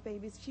on those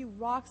babies. She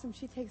rocks them.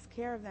 She takes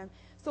care of them.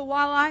 So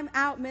while I'm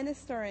out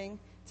ministering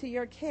to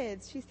your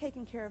kids, she's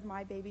taking care of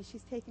my baby.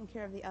 She's taking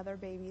care of the other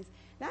babies.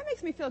 That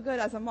makes me feel good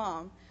as a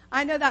mom.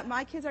 I know that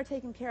my kids are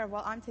taken care of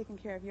while I'm taking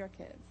care of your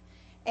kids.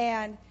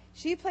 And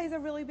she plays a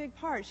really big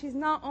part. She's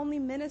not only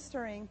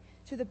ministering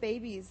to the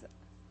babies,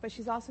 but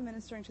she's also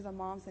ministering to the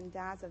moms and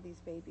dads of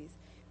these babies.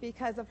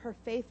 Because of her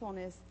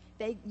faithfulness,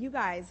 you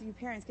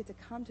parents get to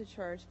come to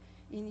church.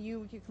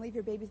 You can leave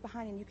your babies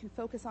behind, and you can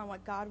focus on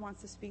what God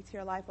wants to speak to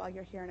your life while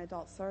you're here in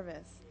adult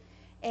service.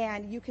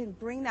 And you can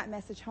bring that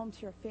message home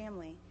to your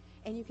family,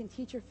 and you can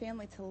teach your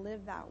family to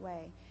live that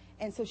way.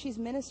 And so she's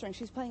ministering.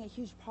 She's playing a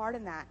huge part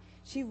in that.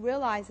 She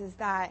realizes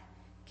that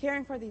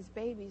caring for these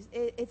babies,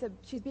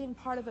 she's being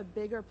part of a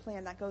bigger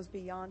plan that goes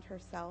beyond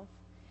herself.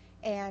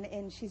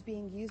 And she's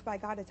being used by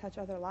God to touch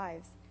other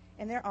lives.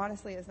 And there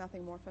honestly is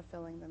nothing more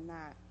fulfilling than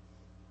that.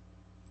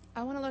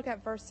 I want to look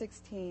at verse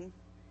 16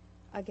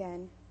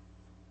 again.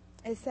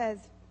 It says,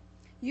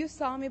 you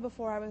saw me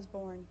before I was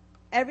born.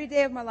 Every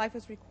day of my life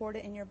was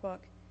recorded in your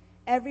book.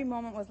 Every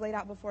moment was laid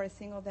out before a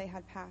single day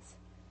had passed.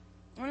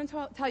 I want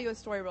to tell you a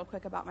story real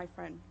quick about my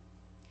friend.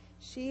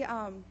 She's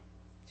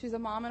a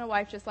mom and a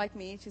wife just like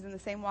me. She's in the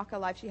same walk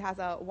of life. She has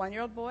a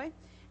 1-year-old boy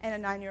and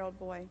a 9-year-old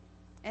boy.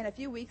 And a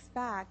few weeks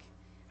back,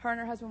 her and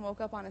her husband woke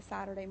up on a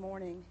Saturday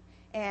morning,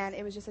 and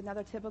it was just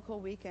another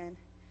typical weekend.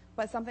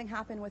 But something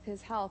happened with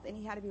his health, and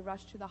he had to be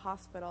rushed to the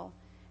hospital.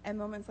 And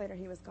moments later,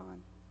 he was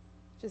gone.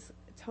 Just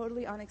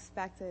totally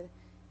unexpected,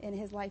 and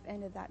his life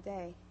ended that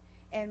day.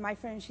 And my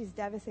friend, she's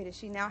devastated.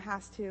 She now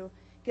has to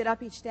get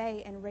up each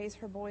day and raise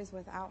her boys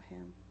without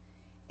him.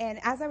 And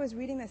as I was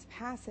reading this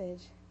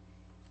passage,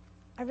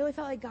 I really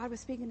felt like God was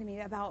speaking to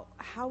me about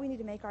how we need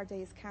to make our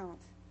days count.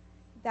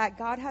 That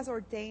God has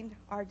ordained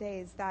our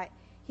days, that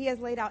he has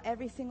laid out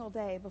every single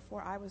day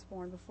before I was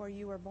born, before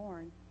you were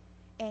born.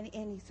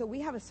 And so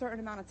we have a certain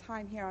amount of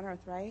time here on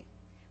earth, right?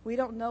 We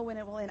don't know when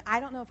it will end. I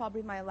don't know if I'll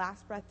breathe my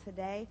last breath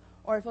today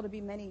or if it'll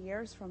be many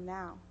years from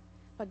now.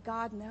 But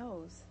God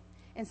knows.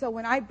 And so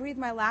when I breathe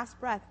my last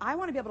breath, I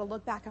want to be able to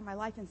look back on my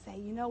life and say,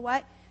 you know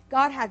what?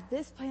 God had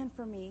this plan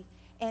for me,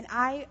 and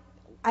I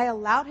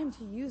allowed him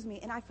to use me,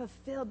 and I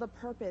fulfilled the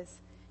purpose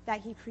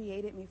that he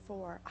created me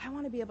for. I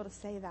want to be able to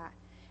say that.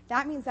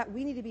 That means that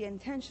we need to be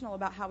intentional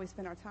about how we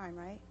spend our time,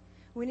 right?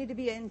 We need to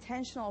be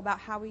intentional about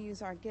how we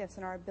use our gifts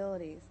and our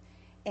abilities.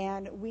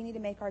 And we need to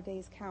make our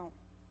days count.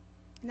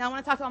 Now I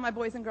want to talk to all my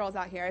boys and girls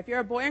out here. If you're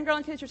a boy and girl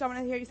in Kids Church, I want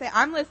to hear you say,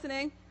 I'm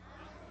listening.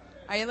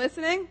 Are you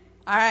listening?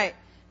 All right.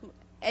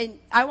 And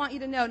I want you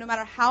to know, no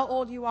matter how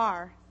old you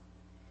are,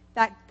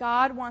 that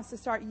God wants to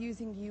start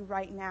using you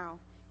right now.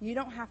 You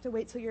don't have to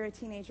wait till you're a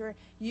teenager.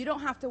 You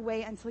don't have to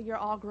wait until you're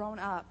all grown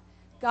up.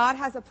 God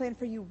has a plan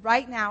for you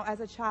right now as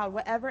a child,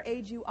 whatever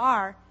age you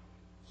are.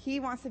 He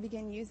wants to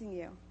begin using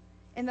you.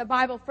 In the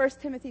Bible, 1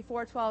 Timothy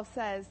 4:12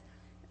 says,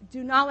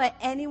 do not let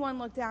anyone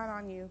look down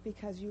on you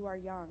because you are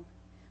young,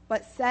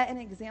 but set an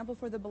example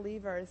for the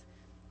believers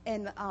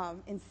in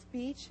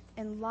speech,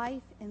 in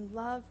life, in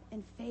love,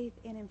 in faith,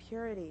 and in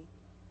purity.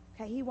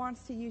 Okay, he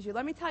wants to use you.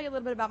 Let me tell you a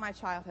little bit about my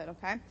childhood,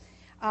 okay?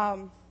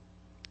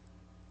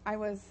 I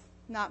was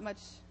not much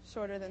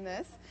shorter than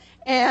this.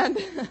 And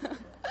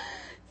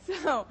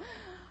so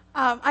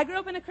I grew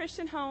up in a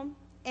Christian home,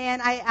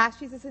 and I asked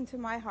Jesus into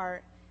my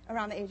heart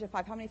around the age of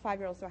 5. How many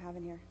 5-year-olds do I have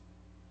in here?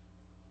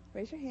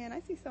 Raise your hand. I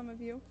see some of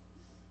you.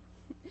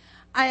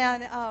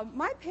 And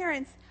my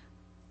parents,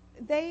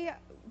 they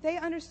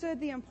understood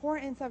the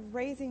importance of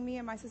raising me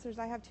and my sisters.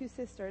 I have 2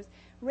 sisters.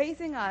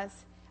 Raising us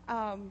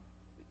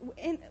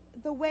in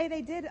the way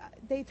they did.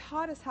 They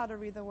taught us how to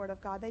read the Word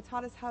of God. They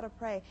taught us how to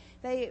pray.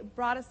 They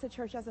brought us to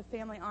church as a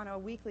family on a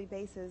weekly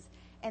basis,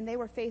 and they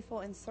were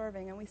faithful in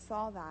serving, and we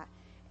saw that.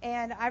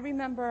 And I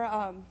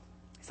remember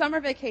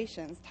summer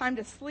vacations, time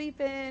to sleep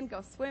in,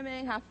 go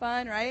swimming, have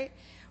fun, right?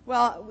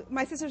 Well,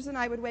 my sisters and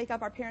I would wake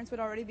up. Our parents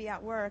would already be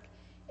at work,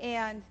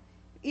 and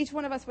each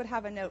one of us would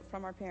have a note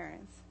from our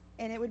parents.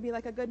 And it would be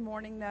like a good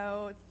morning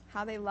note,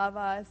 how they love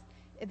us.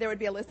 There would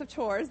be a list of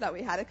chores that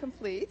we had to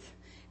complete.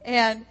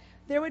 And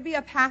there would be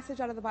a passage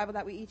out of the Bible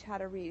that we each had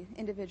to read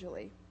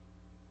individually.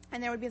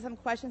 And there would be some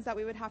questions that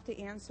we would have to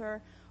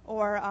answer,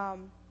 or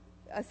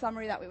a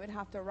summary that we would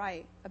have to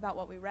write about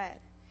what we read.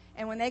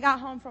 And when they got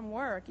home from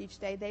work each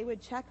day, they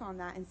would check on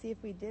that and see if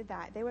we did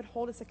that. They would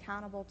hold us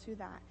accountable to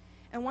that.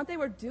 And what they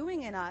were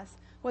doing in us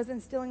was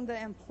instilling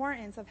the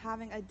importance of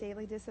having a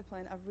daily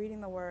discipline of reading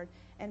the Word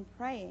and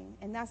praying.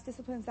 And that's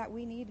disciplines that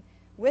we need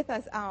with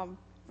us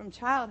from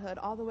childhood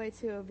all the way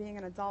to being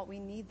an adult. We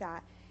need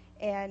that.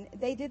 And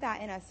they did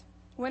that in us.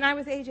 When I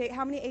was age 8,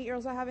 how many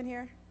 8-year-olds do I have in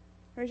here?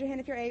 Raise your hand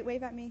if you're 8.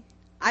 Wave at me.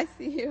 I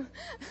see you.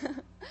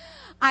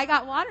 I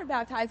got water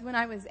baptized when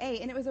I was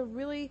 8, and it was a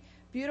really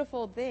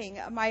beautiful thing.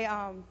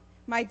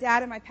 My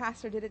dad and my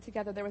pastor did it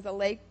together. There was a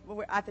lake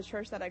at the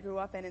church that I grew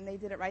up in, and they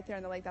did it right there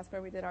in the lake. That's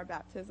where we did our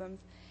baptisms.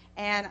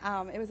 And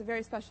it was a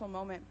very special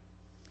moment.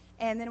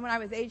 And then when I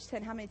was age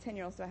 10, how many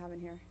 10-year-olds do I have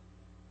in here?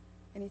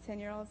 Any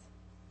 10-year-olds?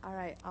 All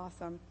right,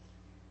 awesome.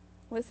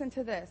 Listen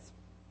to this.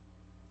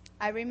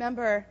 I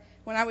remember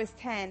when I was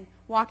 10,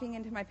 walking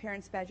into my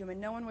parents' bedroom, and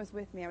no one was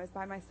with me. I was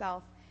by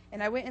myself.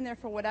 And I went in there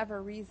for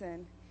whatever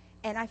reason,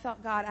 and I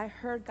felt God. I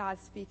heard God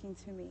speaking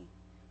to me.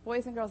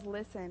 Boys and girls,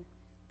 listen.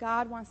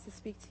 God wants to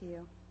speak to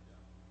you.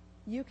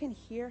 You can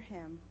hear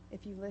him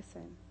if you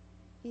listen.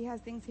 He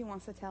has things he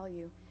wants to tell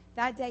you.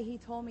 That day, he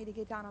told me to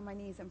get down on my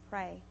knees and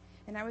pray,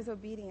 and I was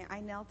obedient. I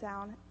knelt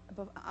down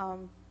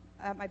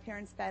at my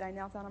parents' bed. I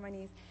knelt down on my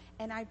knees,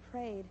 and I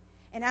prayed.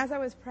 And as I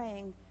was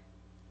praying,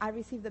 I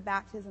received the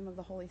baptism of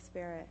the Holy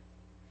Spirit.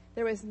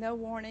 There was no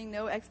warning,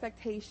 no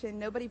expectation,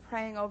 nobody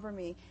praying over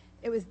me.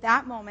 It was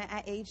that moment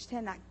at age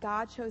 10 that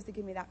God chose to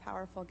give me that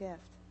powerful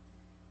gift.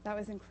 That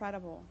was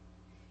incredible.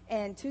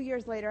 And 2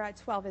 years later, at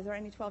 12, is there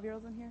any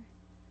 12-year-olds in here?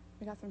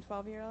 We got some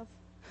 12-year-olds?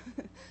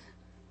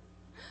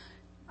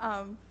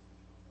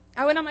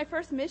 I went on my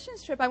first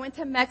missions trip. I went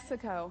to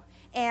Mexico,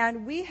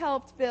 and we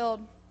helped build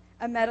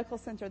a medical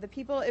center.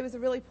 It was a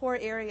really poor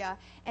area,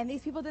 and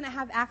these people didn't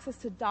have access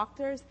to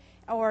doctors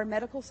or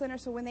medical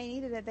centers, so when they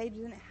needed it, they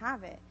didn't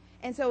have it.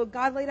 And so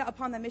God laid it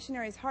upon the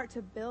missionary's heart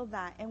to build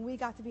that, and we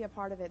got to be a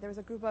part of it. There was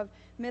a group of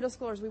middle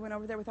schoolers. We went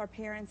over there with our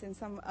parents and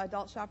some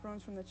adult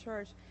chaperones from the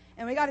church,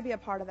 and we got to be a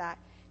part of that.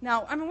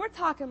 Now, I mean, we're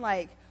talking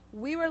like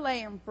we were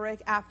laying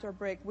brick after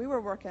brick. We were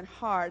working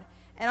hard,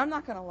 and I'm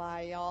not going to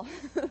lie, y'all.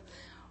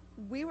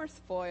 We were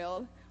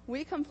spoiled.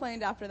 We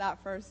complained after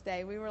that first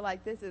day. We were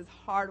like, this is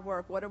hard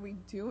work. What are we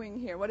doing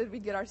here? What did we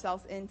get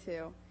ourselves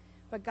into?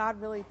 But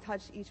God really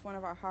touched each one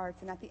of our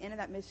hearts, and at the end of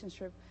that mission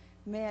trip,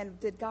 man,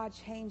 did God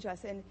change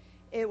us. And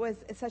it was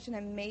such an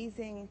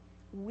amazing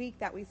week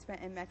that we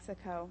spent in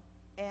Mexico.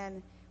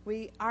 And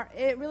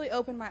it really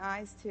opened my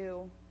eyes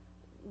to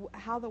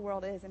how the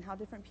world is and how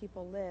different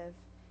people live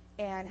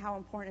and how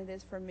important it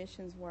is for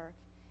missions work.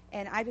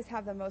 And I just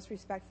have the most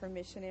respect for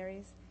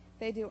missionaries.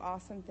 They do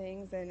awesome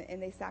things,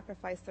 and they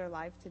sacrifice their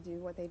life to do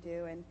what they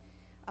do.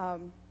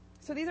 And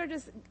so these are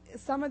just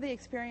some of the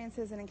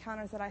experiences and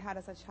encounters that I had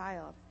as a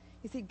child.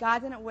 You see,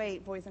 God didn't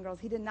wait, boys and girls.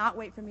 He did not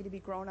wait for me to be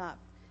grown up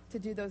to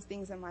do those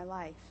things in my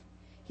life.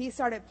 He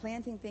started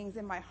planting things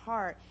in my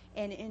heart,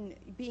 and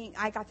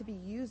I got to be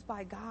used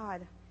by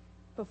God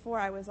before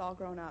I was all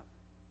grown up.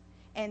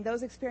 And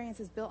those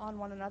experiences built on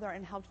one another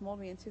and helped mold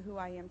me into who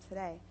I am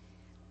today.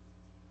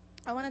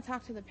 I want to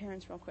talk to the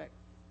parents real quick.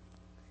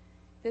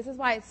 This is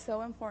why it's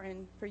so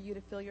important for you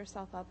to fill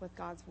yourself up with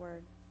God's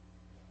Word.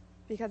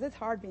 Because it's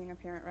hard being a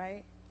parent,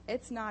 right?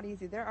 It's not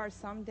easy. There are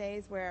some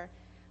days where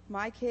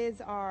my kids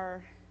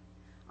are,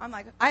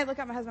 I look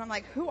at my husband, I'm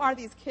like, who are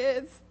these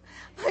kids?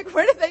 Like,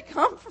 where did they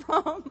come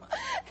from?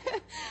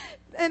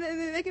 and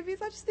they can be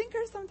such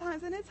stinkers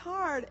sometimes, and it's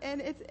hard. And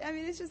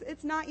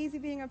it's not easy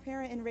being a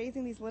parent and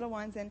raising these little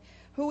ones and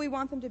who we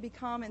want them to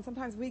become. And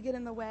sometimes we get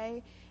in the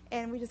way,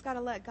 and we just got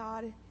to let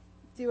God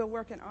do a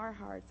work in our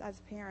hearts as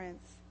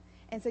parents.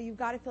 And so you've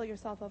got to fill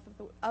yourself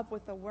up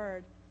with the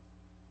Word.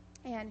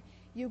 And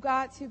you've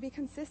got to be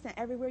consistent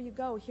everywhere you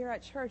go. Here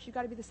at church, you've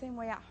got to be the same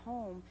way at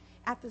home,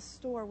 at the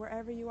store,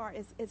 wherever you are.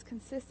 It's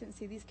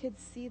consistency. These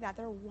kids see that.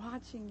 They're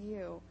watching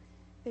you.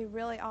 They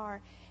really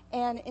are.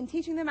 And in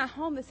teaching them at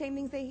home, the same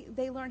things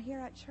they learn here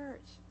at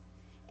church.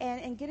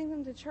 And getting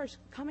them to church,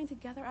 coming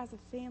together as a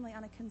family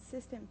on a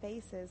consistent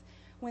basis.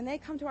 When they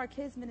come to our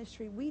kids'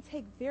 ministry, we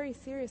take very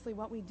seriously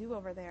what we do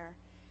over there.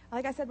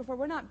 Like I said before,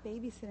 we're not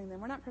babysitting them.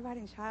 We're not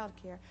providing child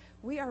care.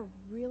 We are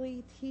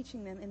really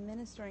teaching them and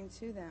ministering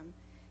to them.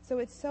 So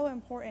it's so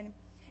important.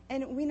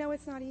 And we know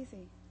it's not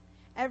easy.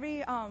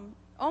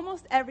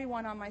 Almost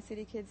everyone on my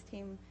City Kids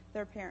team,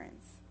 they're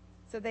parents.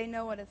 So they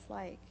know what it's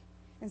like.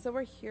 And so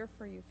we're here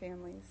for you,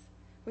 families.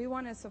 We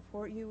want to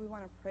support you. We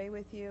want to pray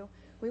with you.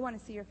 We want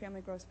to see your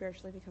family grow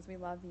spiritually because we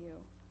love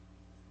you.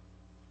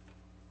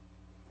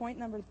 Point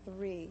number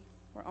 3.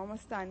 We're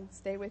almost done.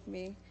 Stay with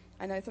me.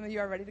 I know some of you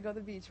are ready to go to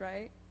the beach,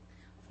 right?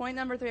 Point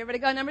number 3. Everybody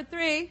go. Number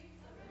 3.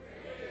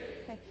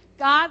 Okay.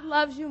 God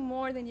loves you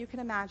more than you can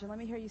imagine. Let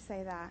me hear you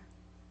say that.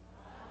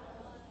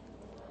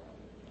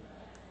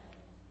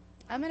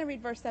 I'm going to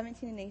read verse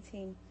 17 and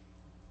 18.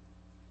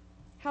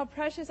 How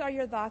precious are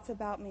your thoughts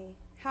about me.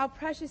 How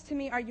precious to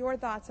me are your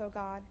thoughts, O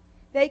God.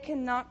 They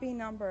cannot be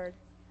numbered.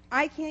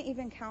 I can't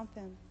even count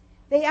them.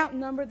 They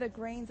outnumber the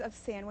grains of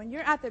sand. When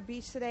you're at the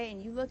beach today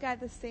and you look at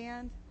the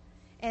sand,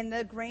 and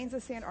the grains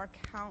of sand are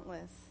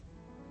countless,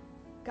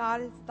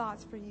 God's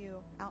thoughts for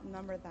you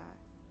outnumber that.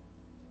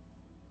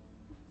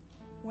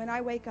 When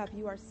I wake up,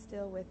 you are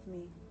still with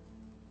me.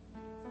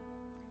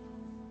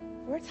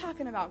 We're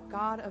talking about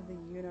God of the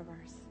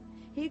universe.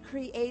 He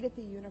created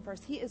the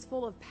universe. He is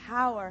full of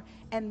power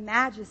and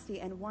majesty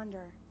and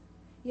wonder.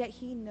 Yet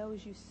he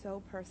knows you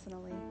so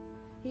personally.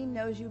 He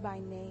knows you by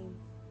name.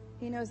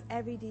 He knows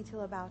every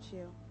detail about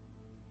you.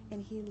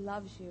 And he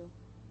loves you.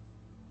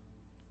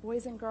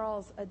 Boys and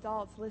girls,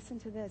 adults, listen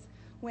to this.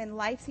 When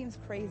life seems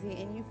crazy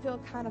and you feel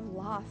kind of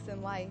lost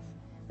in life,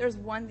 there's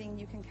one thing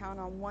you can count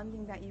on, one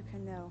thing that you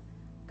can know.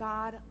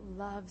 God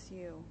loves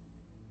you.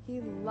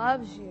 He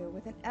loves you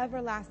with an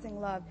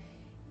everlasting love.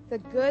 The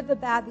good, the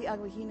bad, the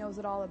ugly, he knows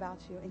it all about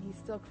you, and he's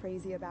still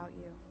crazy about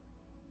you.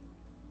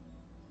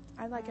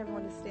 I'd like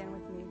everyone to stand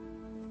with me.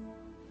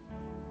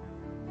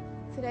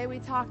 Today we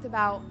talked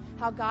about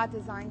how God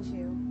designed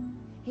you.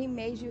 He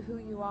made you who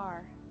you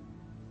are.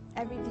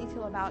 Every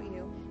detail about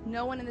you.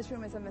 No one in this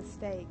room is a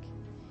mistake.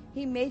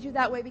 He made you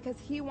that way because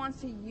he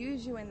wants to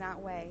use you in that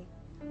way.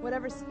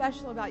 Whatever's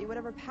special about you,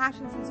 whatever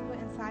passions he's put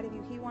inside of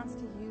you, he wants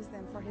to use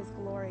them for his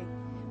glory.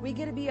 We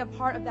get to be a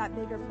part of that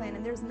bigger plan,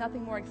 and there's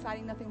nothing more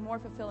exciting, nothing more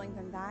fulfilling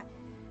than that.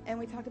 And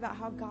we talked about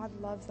how God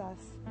loves us.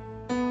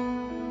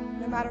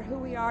 No matter who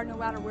we are, no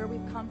matter where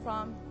we've come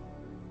from,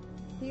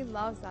 he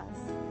loves us.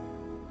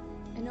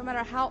 And no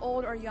matter how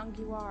old or young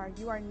you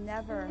are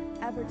never,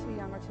 ever too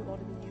young or too old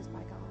to be used by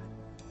God.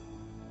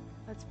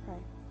 Let's pray.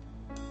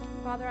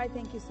 Father, I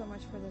thank you so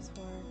much for this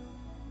word.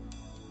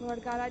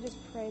 Lord God, I just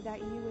pray that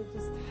you would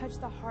just touch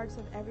the hearts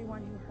of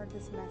everyone who heard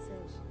this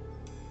message.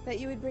 That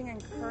you would bring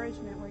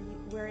encouragement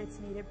where it's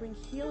needed, bring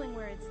healing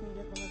where it's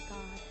needed, Lord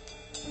God.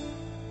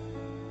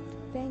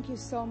 Thank you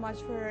so much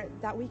for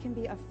that we can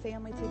be a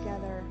family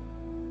together.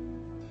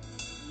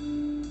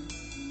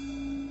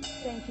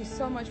 Thank you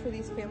so much for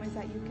these families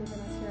that you've given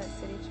us here at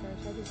City Church.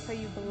 I just pray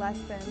you bless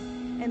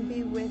them and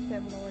be with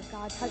them, Lord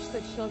God. Touch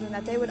the children,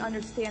 that they would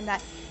understand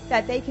that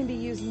they can be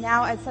used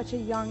now at such a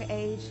young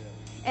age.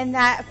 And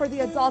that for the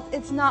adults,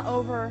 it's not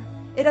over.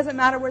 It doesn't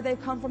matter where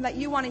they've come from, that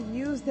you want to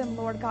use them,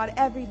 Lord God,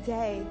 every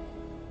day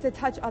to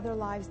touch other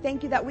lives.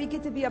 Thank you that we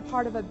get to be a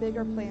part of a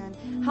bigger plan.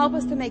 Help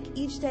us to make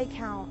each day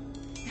count.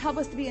 Help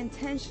us to be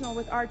intentional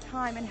with our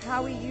time and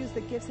how we use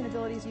the gifts and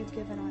abilities you've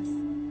given us.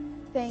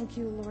 Thank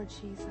you, Lord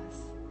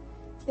Jesus.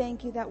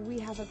 Thank you that we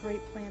have a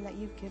great plan that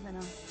you've given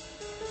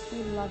us.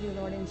 We love you,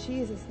 Lord. In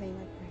Jesus' name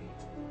I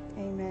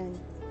pray. Amen.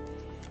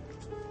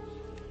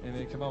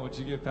 Amen. Come on, would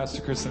you give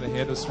Pastor Kristen a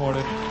hand this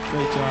morning?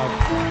 Great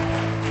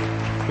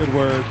job. Good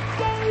word.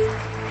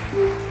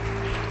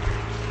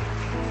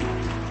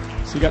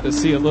 So you got to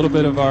see a little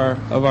bit of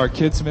our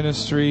kids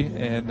ministry,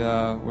 and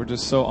we're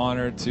just so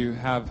honored to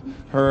have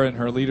her and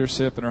her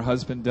leadership and her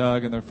husband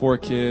Doug and their 4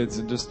 kids,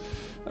 and just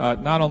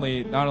not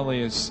only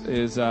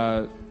is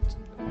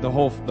the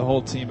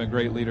whole team a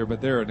great leader,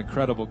 but they're an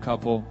incredible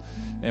couple,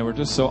 and we're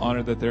just so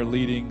honored that they're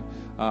leading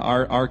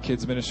our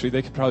kids ministry.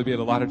 They could probably be at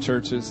a lot of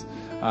churches.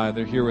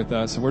 They're here with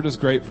us, and we're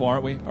just grateful,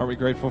 aren't we? Are we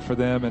grateful for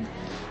them? And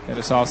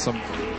it's awesome.